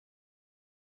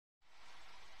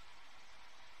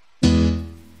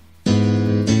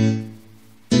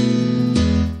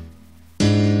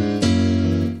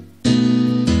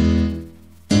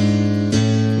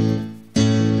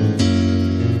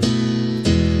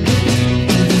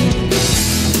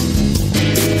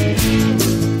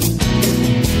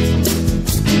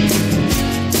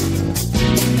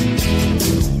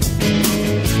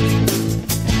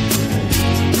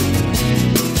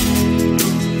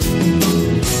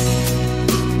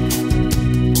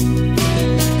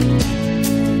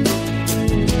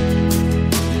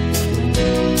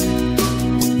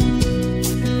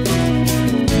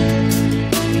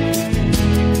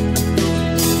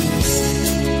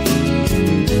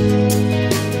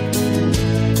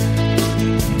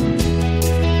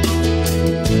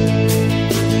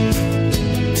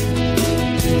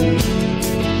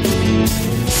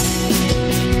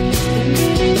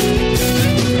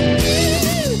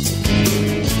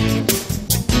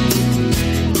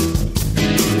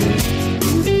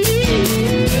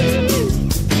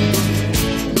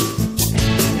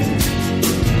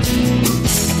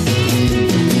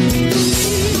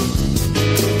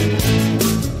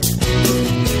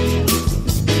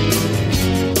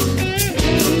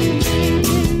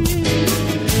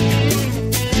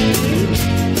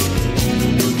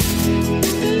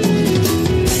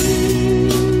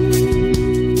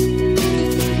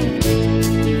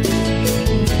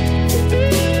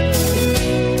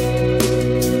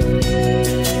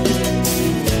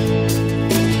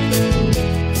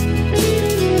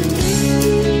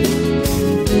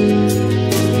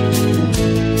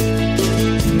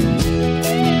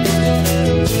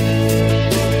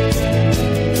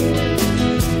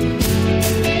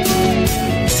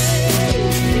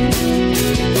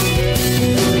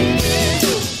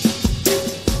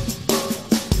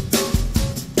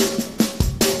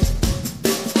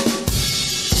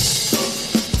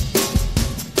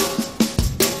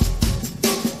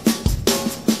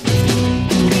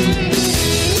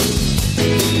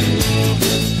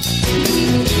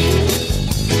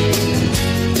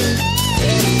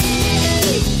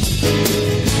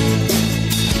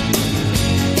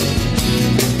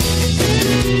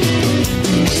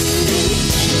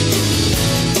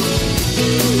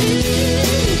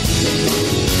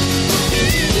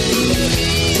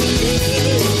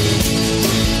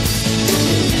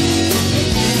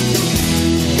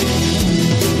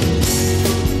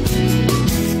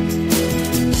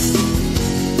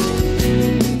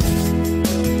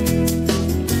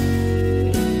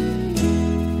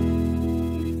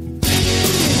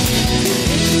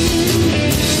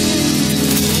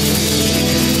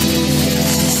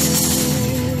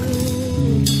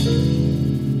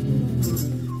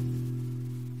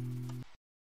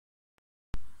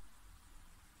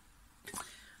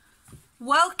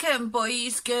Welcome,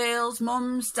 boys, girls,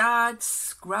 mums,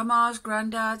 dads, grandmas,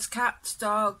 granddads, cats,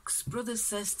 dogs, brothers,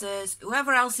 sisters,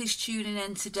 whoever else is tuning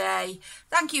in today.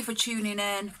 Thank you for tuning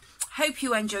in. Hope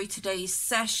you enjoy today's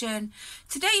session.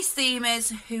 Today's theme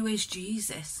is, who is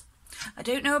Jesus? I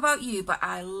don't know about you, but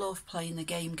I love playing the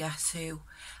game Guess Who.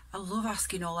 I love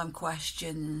asking all them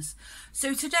questions.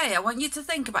 So today I want you to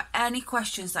think about any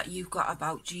questions that you've got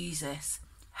about Jesus.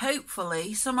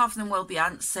 Hopefully some of them will be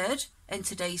answered in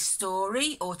today's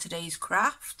story or today's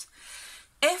craft.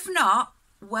 If not,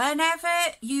 whenever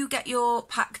you get your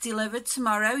pack delivered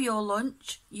tomorrow, your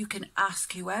lunch, you can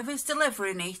ask whoever's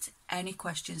delivering it any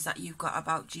questions that you've got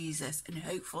about Jesus, and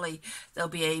hopefully they'll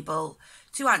be able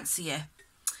to answer you.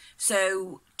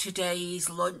 So today's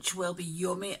lunch will be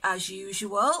yummy as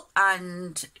usual,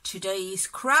 and today's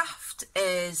craft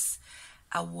is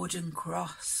a wooden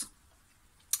cross.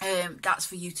 That's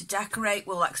for you to decorate.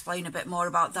 We'll explain a bit more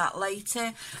about that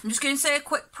later. I'm just going to say a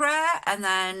quick prayer and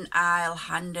then I'll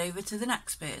hand over to the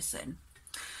next person.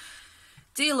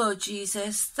 Dear Lord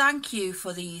Jesus, thank you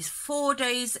for these 4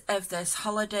 days of this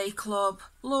holiday club.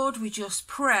 Lord, we just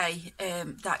pray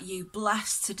that you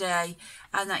bless today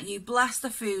and that you bless the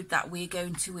food that we're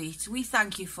going to eat. We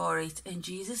thank you for it. In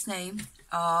Jesus' name,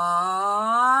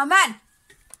 amen.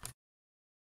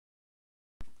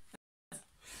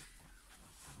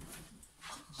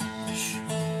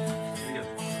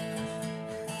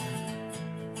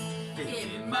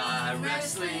 In my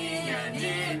wrestling and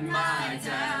in my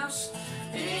doubts,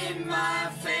 in my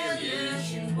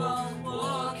failures you won't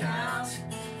walk out.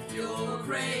 Your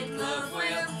great love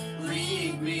will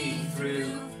lead me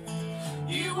through.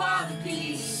 You are the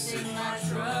peace in my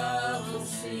troubled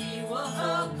sea.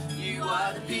 Whoa, you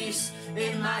are the peace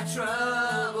in my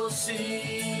troubled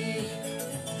sea.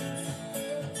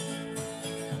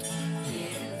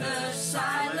 In the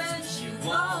silence you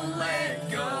won't let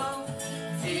go.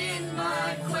 In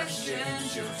my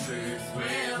questions your truth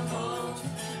will hold.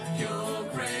 Your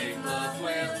great love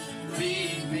will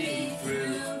lead me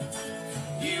through.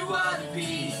 You are the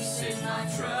peace in my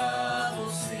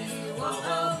troubled sea.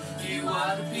 Whoa, you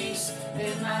are the peace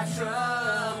in my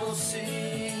troubled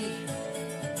sea.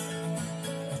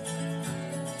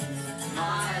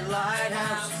 My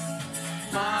lighthouse,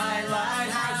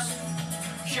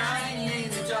 shining in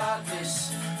the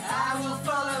darkness, I will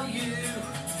follow you.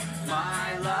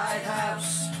 My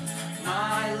lighthouse,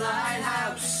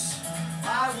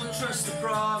 I will trust the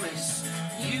promise.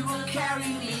 You will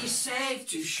carry me safe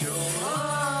to shore,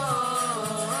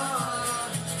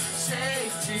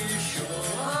 safe to shore,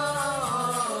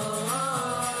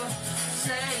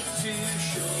 safe to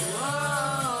shore,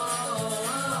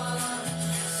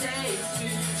 safe to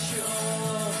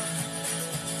shore.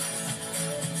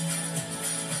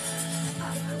 I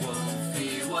won't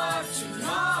fear what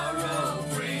tomorrow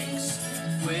brings.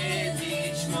 With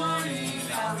each morning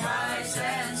I'll rise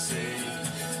and sing.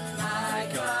 My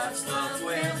God's love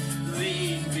will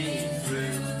lead me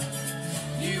through.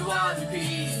 You are the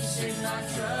peace in my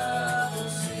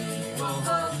troubled sea.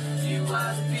 Oh, you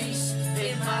are the peace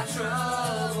in my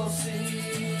troubled sea.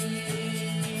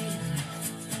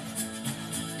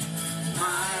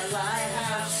 My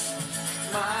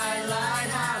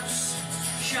lighthouse,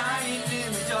 shining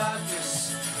in the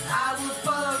darkness, I will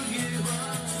follow you.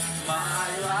 My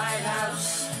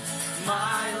lighthouse,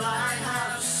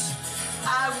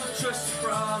 I will trust the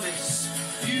promise.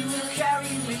 You will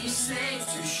carry me safe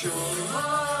to shore,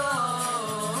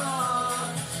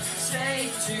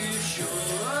 safe to shore,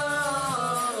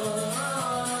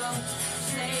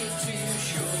 safe to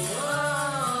shore,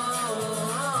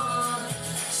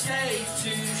 safe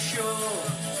to shore.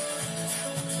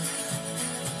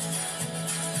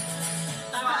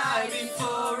 Fly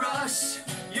before us,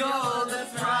 you're the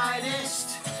brightest.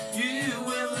 You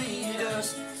will lead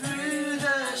us through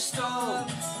the storm.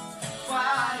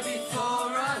 Fly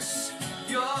before us,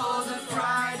 you're the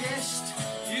brightest.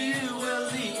 You will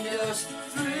lead us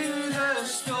through the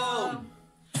storm.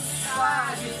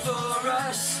 Fly before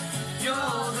us,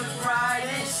 you're the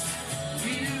brightest.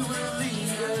 You will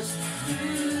lead us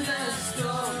through the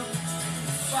storm.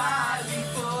 Fly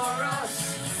before us,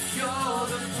 you're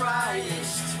the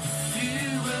brightest. You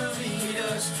will lead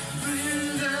us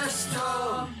through the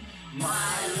storm.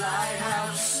 My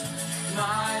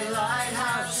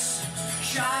lighthouse,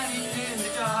 shining in the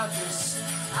darkness,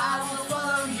 I will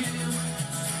follow you.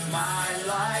 My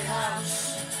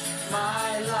lighthouse,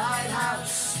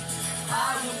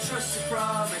 I will trust the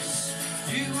promise.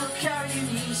 You will carry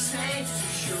me safe to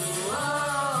shore,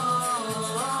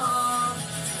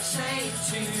 safe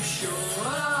to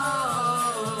shore,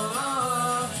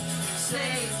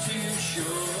 safe to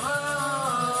shore,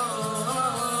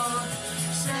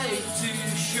 safe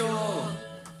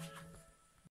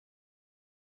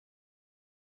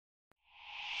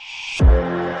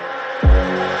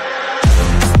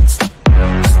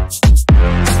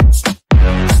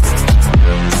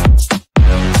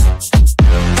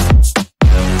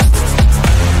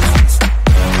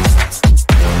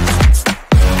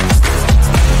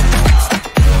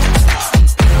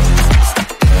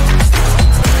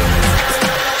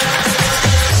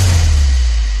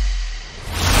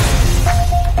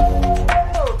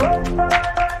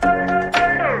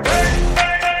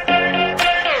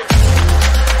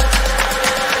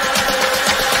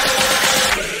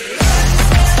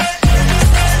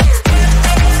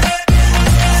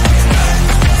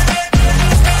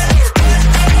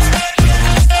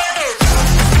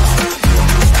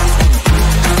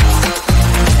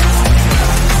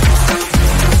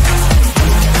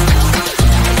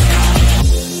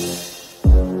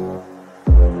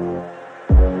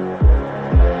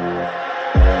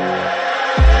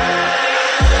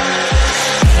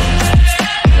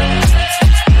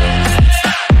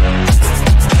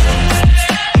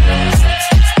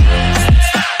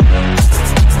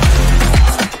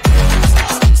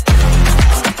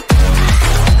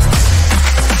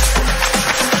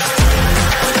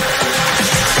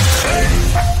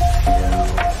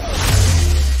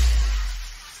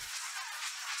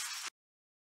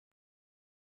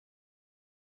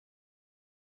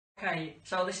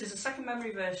So this is the second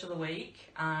memory verse of the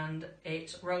week, and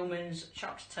it's Romans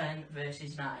chapter 10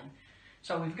 verses 9.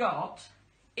 So we've got,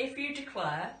 if you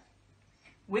declare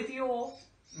with your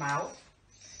mouth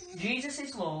Jesus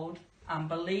is Lord and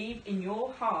believe in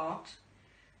your heart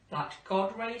that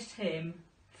God raised him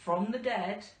from the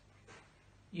dead,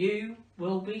 you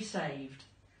will be saved.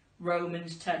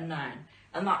 Romans 10:9.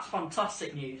 And that's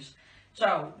fantastic news.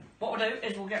 So what we'll do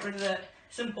is we'll get rid of the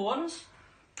simple ones.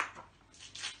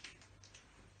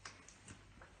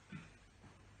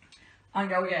 And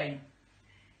go again.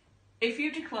 If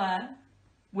you declare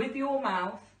with your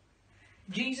mouth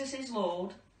Jesus is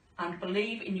Lord and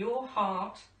believe in your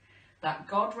heart that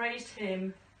God raised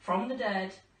him from the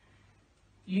dead,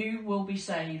 you will be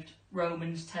saved.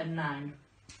 Romans 10:9.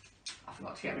 I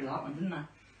forgot to get rid of that one, didn't I?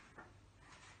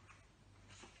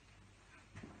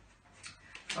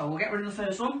 So we'll get rid of the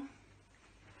first one.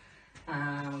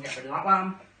 And we'll get rid of that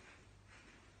one.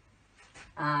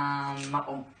 And that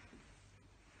one.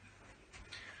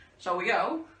 So we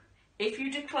go, if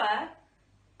you declare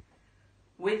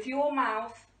with your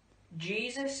mouth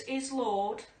Jesus is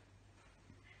Lord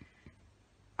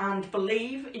and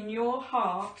believe in your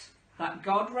heart that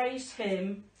God raised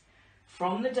him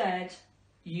from the dead,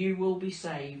 you will be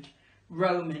saved.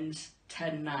 Romans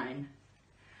 10:9.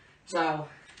 So,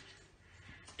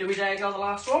 do we dare go the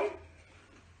last one?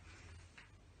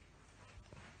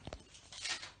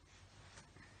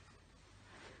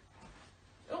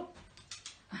 Oh.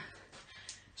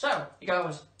 So, it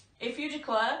goes, if you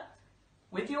declare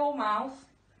with your mouth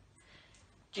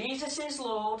Jesus is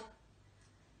Lord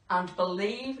and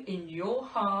believe in your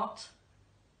heart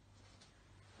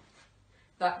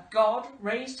that God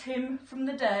raised him from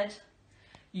the dead,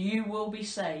 you will be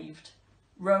saved.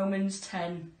 Romans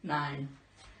 10:9.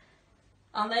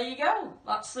 And there you go.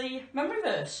 That's the memory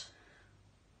verse.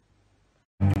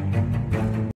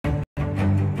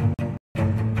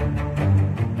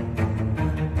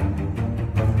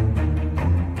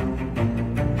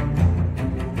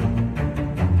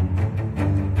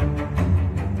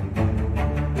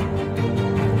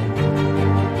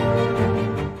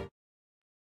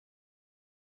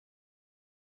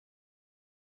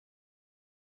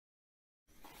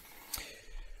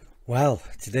 Well,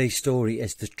 today's story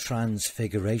is the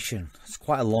Transfiguration. It's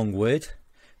quite a long word,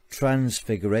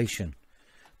 Transfiguration.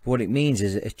 But what it means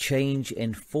is a change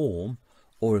in form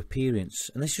or appearance.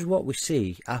 And this is what we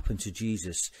see happen to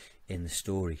Jesus in the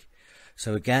story.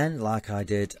 So again, like I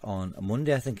did on a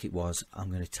Monday, I think it was, I'm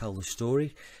going to tell the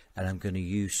story and I'm going to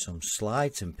use some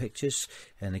slides and pictures.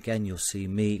 And again, you'll see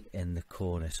me in the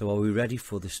corner. So are we ready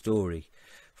for the story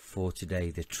for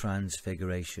today, the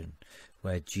Transfiguration,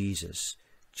 where Jesus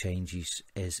changes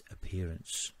his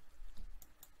appearance?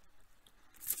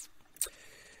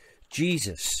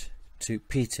 Jesus took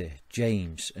Peter,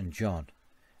 James and John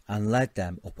and led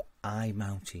them up a high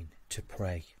mountain to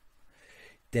pray.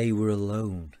 They were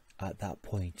alone at that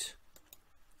point.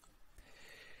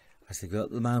 As they got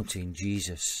up the mountain,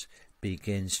 Jesus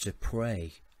begins to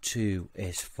pray to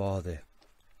his Father.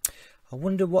 I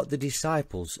wonder what the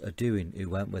disciples are doing who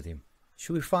went with him.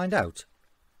 Shall we find out?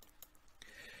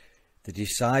 The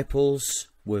disciples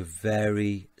were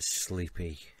very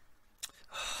sleepy.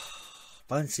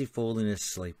 Fancy falling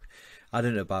asleep. I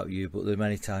don't know about you, but there are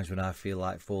many times when I feel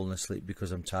like falling asleep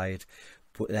because I'm tired.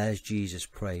 But there's Jesus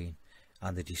praying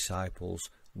and the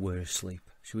disciples were asleep.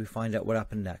 Shall we find out what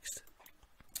happened next?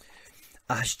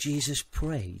 As Jesus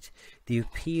prayed, the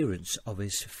appearance of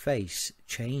his face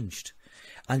changed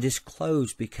and his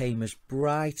clothes became as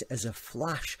bright as a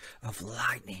flash of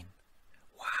lightning.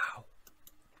 Wow.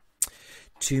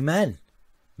 Two men,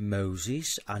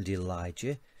 Moses and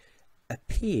Elijah,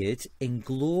 appeared in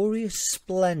glorious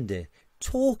splendour,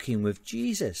 talking with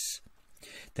Jesus.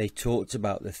 They talked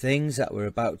about the things that were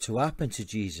about to happen to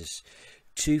Jesus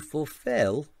to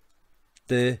fulfill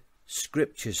the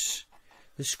scriptures.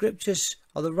 The scriptures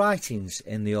are the writings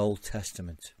in the Old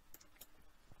Testament.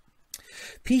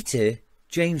 Peter,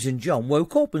 James and John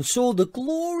woke up and saw the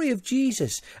glory of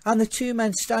Jesus and the two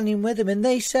men standing with him, and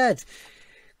they said,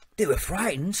 they were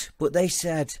frightened, but they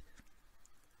said,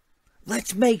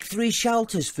 let's make 3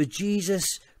 shelters for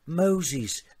Jesus,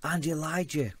 Moses and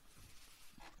Elijah.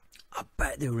 I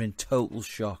bet they were in total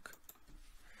shock.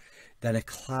 Then a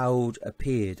cloud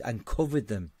appeared and covered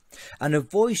them, and a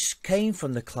voice came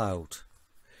from the cloud.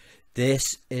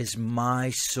 This is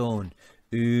my son,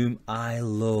 whom I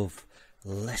love.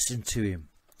 Listen to him.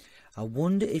 I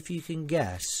wonder if you can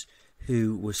guess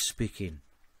who was speaking.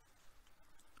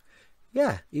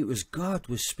 Yeah, it was God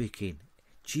was speaking.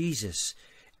 Jesus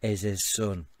is his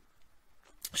son.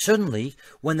 Suddenly,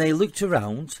 when they looked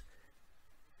around,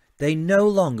 They no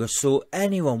longer saw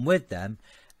anyone with them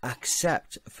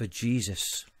except for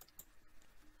Jesus.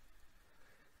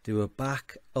 They were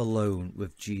back alone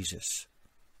with Jesus.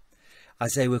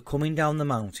 As they were coming down the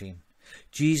mountain,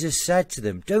 Jesus said to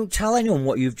them, "Don't tell anyone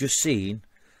what you've just seen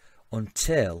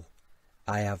until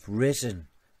I have risen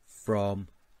from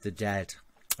the dead."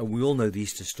 And we all know the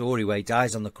Easter story where he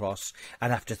dies on the cross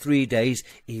and after 3 days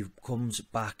he comes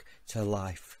back to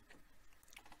life.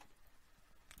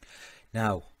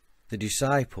 Now, the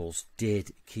disciples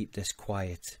did keep this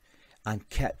quiet and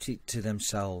kept it to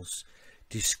themselves,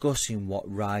 discussing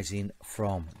what rising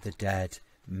from the dead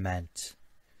meant.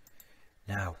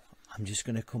 Now, I'm just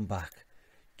going to come back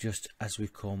just as we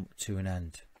come to an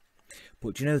end.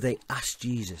 But you know, they asked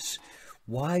Jesus,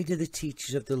 why do the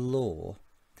teachers of the law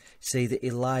say that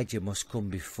Elijah must come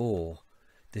before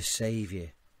the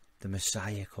Saviour, the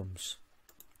Messiah, comes?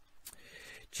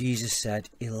 Jesus said,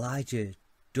 Elijah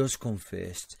does come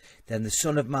first, then the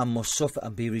Son of Man must suffer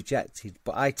and be rejected.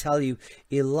 But I tell you,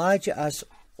 Elijah has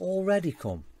already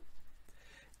come.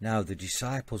 Now the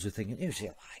disciples were thinking, who's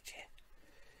Elijah?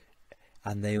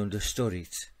 And they understood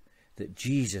it, that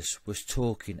Jesus was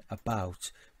talking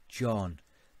about John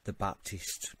the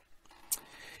Baptist.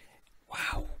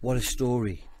 Wow, what a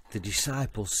story. The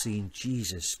disciples seeing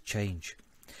Jesus change.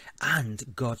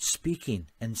 And God speaking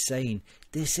and saying,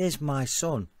 this is my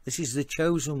son, this is the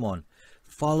chosen one.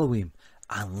 Follow him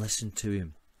and listen to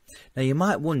him. Now you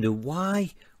might wonder,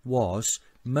 why was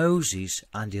Moses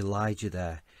and Elijah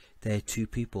there? They're two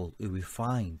people who we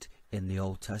find in the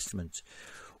Old Testament.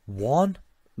 One,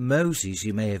 Moses,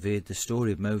 you may have heard the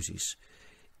story of Moses.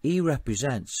 He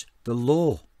represents the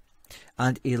law.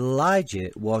 And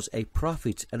Elijah was a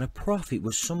prophet, and a prophet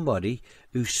was somebody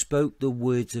who spoke the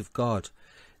words of God.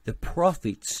 The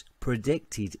prophets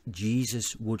predicted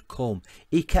Jesus would come.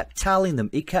 He kept telling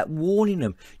them, he kept warning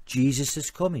them, Jesus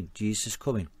is coming, Jesus is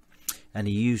coming. And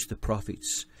he used the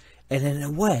prophets. And in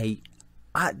a way,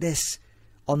 at this,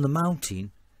 on the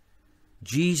mountain,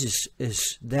 Jesus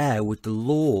is there with the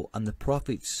law and the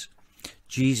prophets.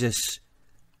 Jesus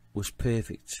was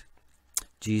perfect.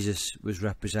 Jesus was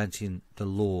representing the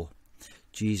law.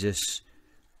 Jesus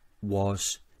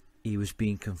was, he was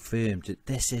being confirmed that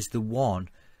this is the one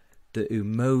that who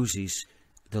Moses,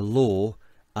 the law,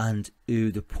 and who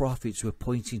the prophets were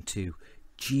pointing to.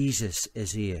 Jesus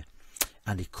is here,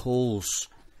 and he calls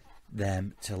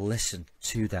them to listen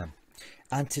to them.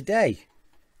 And today,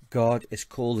 God is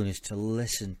calling us to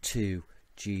listen to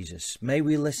Jesus. May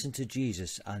we listen to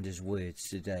Jesus and his words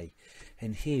today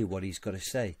and hear what he's got to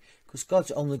say, because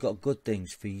God's only got good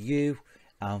things for you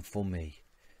and for me.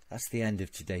 That's the end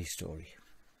of today's story.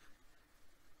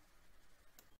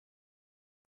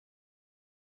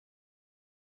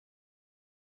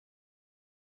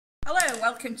 Hello,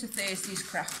 welcome to Thursday's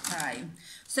Craft Time.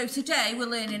 So today we're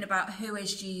learning about who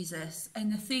is Jesus,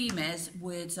 and the theme is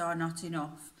words are not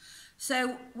enough.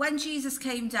 So when Jesus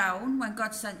came down, when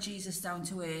God sent Jesus down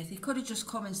to earth, he could have just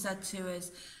come and said to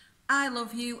us, I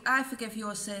love you, I forgive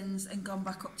your sins, and gone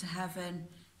back up to heaven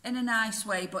in a nice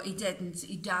way, but he didn't.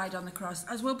 He died on the cross.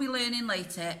 As we'll be learning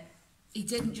later, he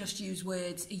didn't just use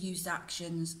words, he used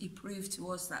actions. He proved to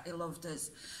us that he loved us.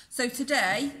 So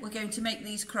today we're going to make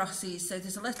these crosses. So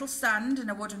there's a little stand and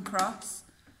a wooden cross.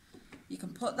 You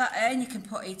can put that in, you can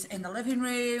put it in the living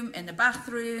room, in the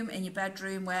bathroom, in your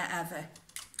bedroom, wherever.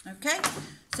 Okay,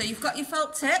 so you've got your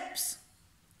felt tips.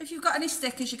 If you've got any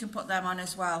stickers, you can put them on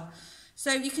as well.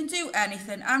 So you can do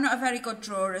anything. I'm not a very good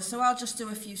drawer, so I'll just do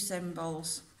a few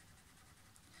symbols.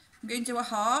 I'm going to do a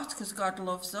heart because God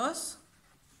loves us.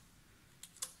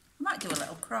 I might do a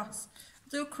little cross.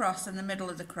 I'll do a cross in the middle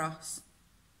of the cross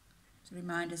to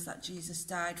remind us that Jesus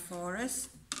died for us.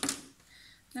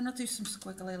 Then I'll do some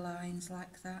squiggly lines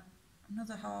like that.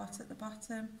 Another heart at the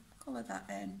bottom. Colour that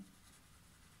in.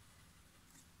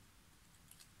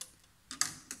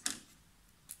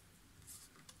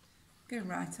 Going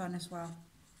right on as well.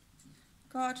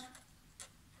 God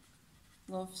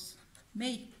loves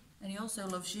me, and he also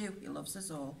loves you. He loves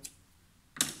us all.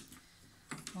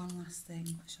 One last thing,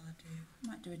 what shall I do? I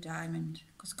might do a diamond,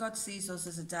 because God sees us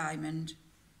as a diamond.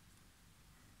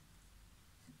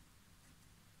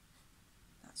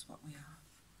 That's what we are.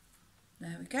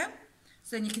 There we go.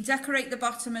 So then you can decorate the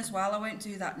bottom as well. I won't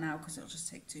do that now because it'll just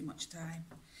take too much time.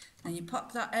 Then you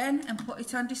pop that in and put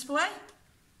it on display.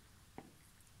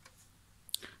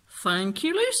 Thank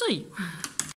you, Lucy.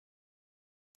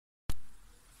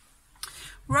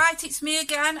 Right, it's me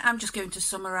again. I'm just going to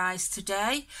summarise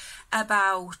today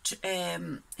about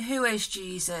who is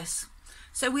Jesus.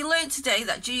 So we learned today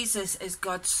that Jesus is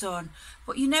God's son.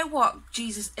 But you know what?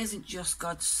 Jesus isn't just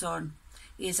God's son.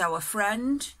 He is our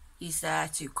friend. He's there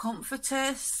to comfort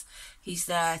us. He's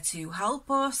there to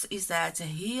help us. He's there to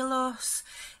heal us.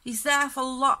 He's there for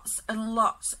lots and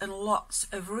lots and lots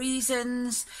of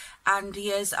reasons, and he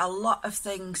is a lot of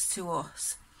things to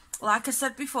us. Like I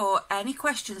said before, any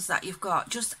questions that you've got,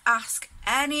 just ask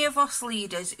any of us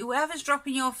leaders, whoever's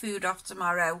dropping your food off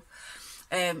tomorrow.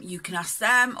 You can ask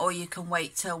them, or you can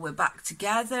wait till we're back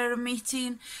together and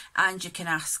meeting, and you can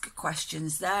ask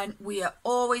questions then. We are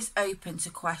always open to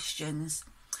questions.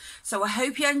 So I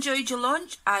hope you enjoyed your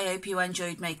lunch. I hope you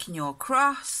enjoyed making your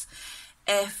cross.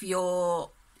 If you're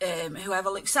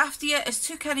whoever looks after you has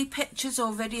took any pictures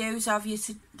or videos of you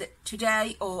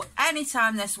today or any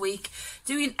time this week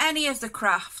doing any of the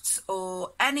crafts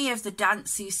or any of the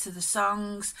dances to the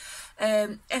songs,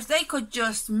 if they could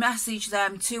just message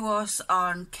them to us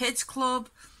on Kids Club,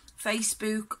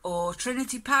 Facebook, or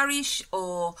Trinity Parish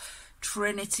or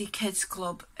Trinity Kids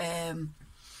Club,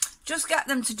 just get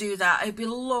them to do that. It'd be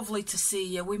lovely to see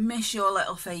you. We miss your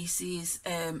little faces,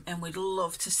 and we'd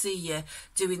love to see you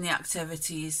doing the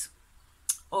activities.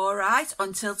 All right,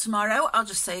 until tomorrow, I'll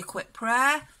just say a quick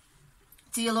prayer.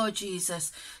 Dear Lord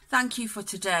Jesus, thank you for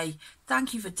today.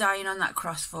 Thank you for dying on that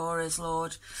cross for us,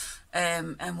 Lord.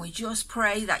 And we just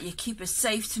pray that you keep us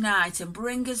safe tonight and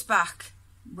bring us back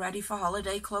ready for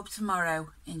Holiday Club tomorrow.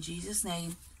 In Jesus'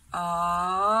 name,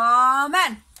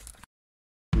 amen.